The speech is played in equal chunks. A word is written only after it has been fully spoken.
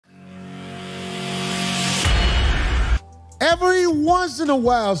once in a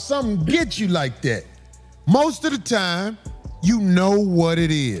while, something gets you like that. Most of the time, you know what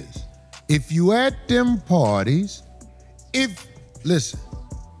it is. If you at them parties, if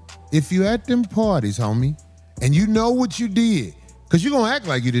you at them parties, homie, and you know what you did, because you're gonna act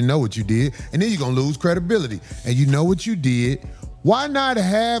like you didn't know what you did, and then you're gonna lose credibility, and you know what you did, why not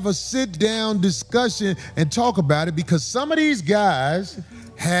have a sit-down discussion and talk about it? Because some of these guys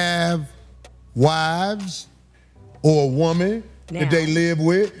have wives or a woman that they live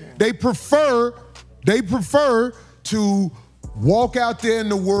with. Yeah. They prefer to walk out there in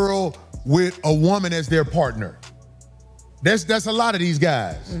the world with a woman as their partner. That's a lot of these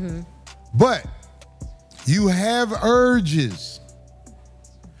guys. Mm-hmm. But you have urges.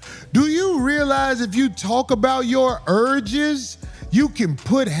 Do you realize if you talk about your urges, you can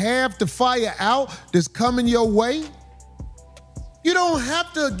put half the fire out that's coming your way? You don't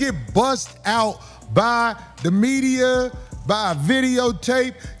have to get bust out by the media, by a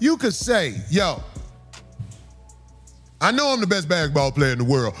videotape. You could say, yo, I know I'm the best basketball player in the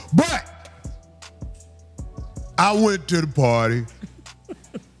world, but I went to the party.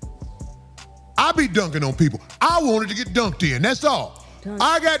 I be dunking on people. I wanted to get dunked in, that's all.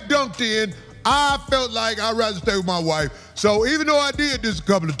 I got dunked in. I felt like I'd rather stay with my wife. So even though I did this a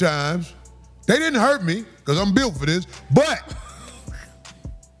couple of times, they didn't hurt me, because I'm built for this, but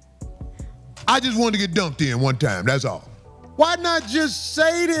I just wanted to get dunked in one time, that's all. Why not just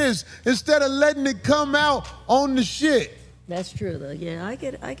say this instead of letting it come out on the shit? That's true, though. Yeah, I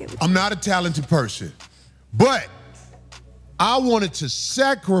get I'm not a talented person, but I wanted to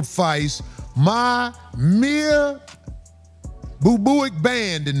sacrifice my mere boo-booic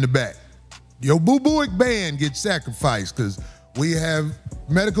band in the back. Your boo-booic band gets sacrificed because we have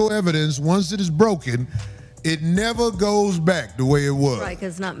medical evidence, once it is broken, it never goes back the way it was. Right,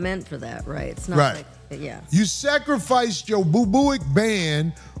 because it's not meant for that, right? It's not like, yeah. You sacrificed your boo-booic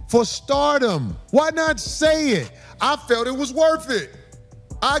band for stardom. Why not say it? I felt it was worth it.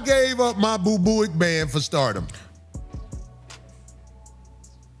 I gave up my boo-booic band for stardom.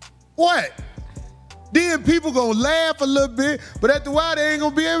 What? Then people gonna laugh a little bit, but after a while they ain't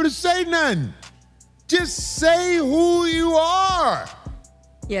gonna be able to say nothing. Just say who you are.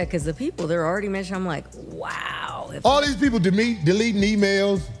 Yeah, because the people, they're already mentioned, I'm like, wow. All these people deleting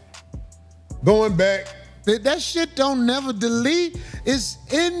emails, going back. That shit don't never delete. It's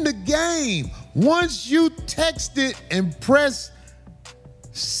in the game. Once you text it and press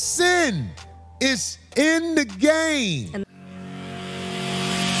send, it's in the game.